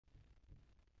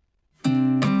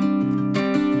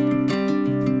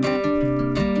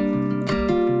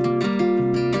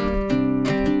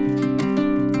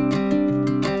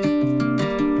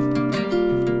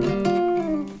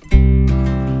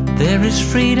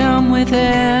freedom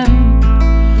within,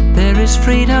 there is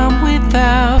freedom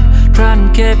without. Try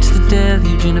and catch the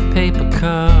deluge in a paper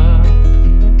cup.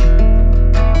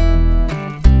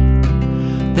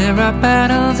 There are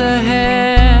battles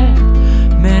ahead,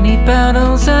 many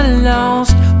battles are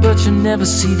lost, but you'll never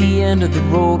see the end of the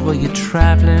road while you're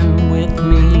traveling with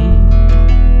me.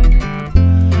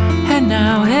 And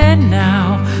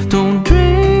now, don't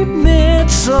dream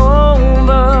it's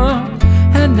over.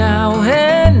 And now,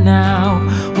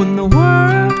 when the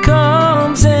world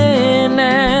comes in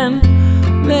and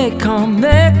they come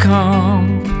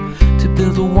to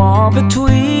build a wall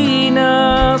between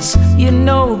us, you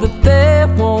know that they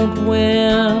won't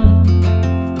win.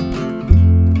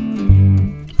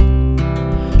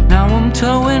 Now I'm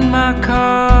towing my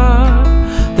car,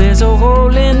 there's a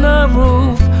hole in the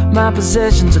roof. My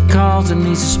possessions are causing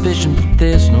me suspicion, but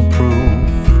there's no proof.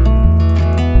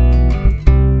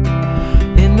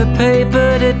 In the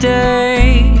paper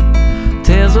today,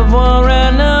 tales of war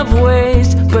and of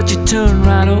waste, but you turn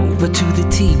right over to the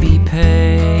TV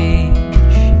page.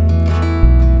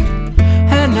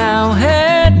 And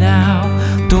now,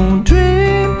 don't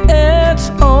dream it's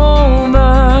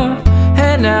over.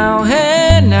 And now,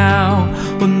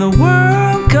 when the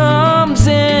world comes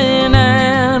in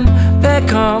and they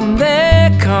come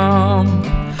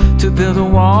to build a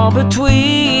wall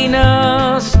between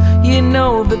us, you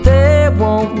know that they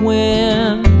won't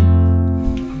win.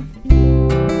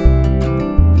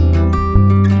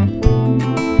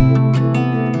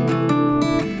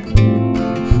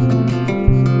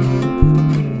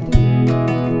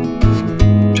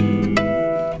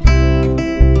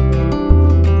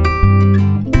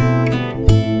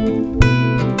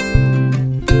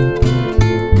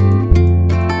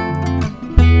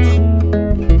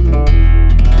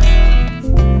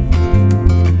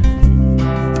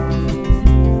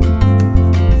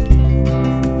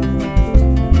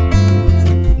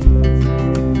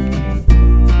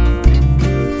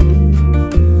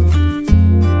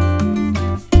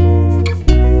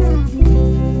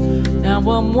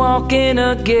 I'm walking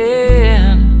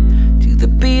again to the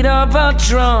beat of a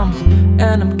drum,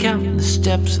 and I'm counting the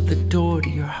steps of the door to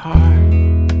your heart.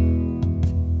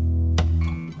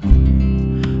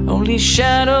 Only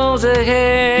shadows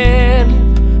ahead,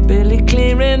 barely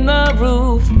clearing the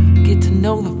roof. Get to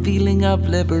know the feeling of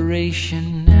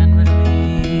liberation.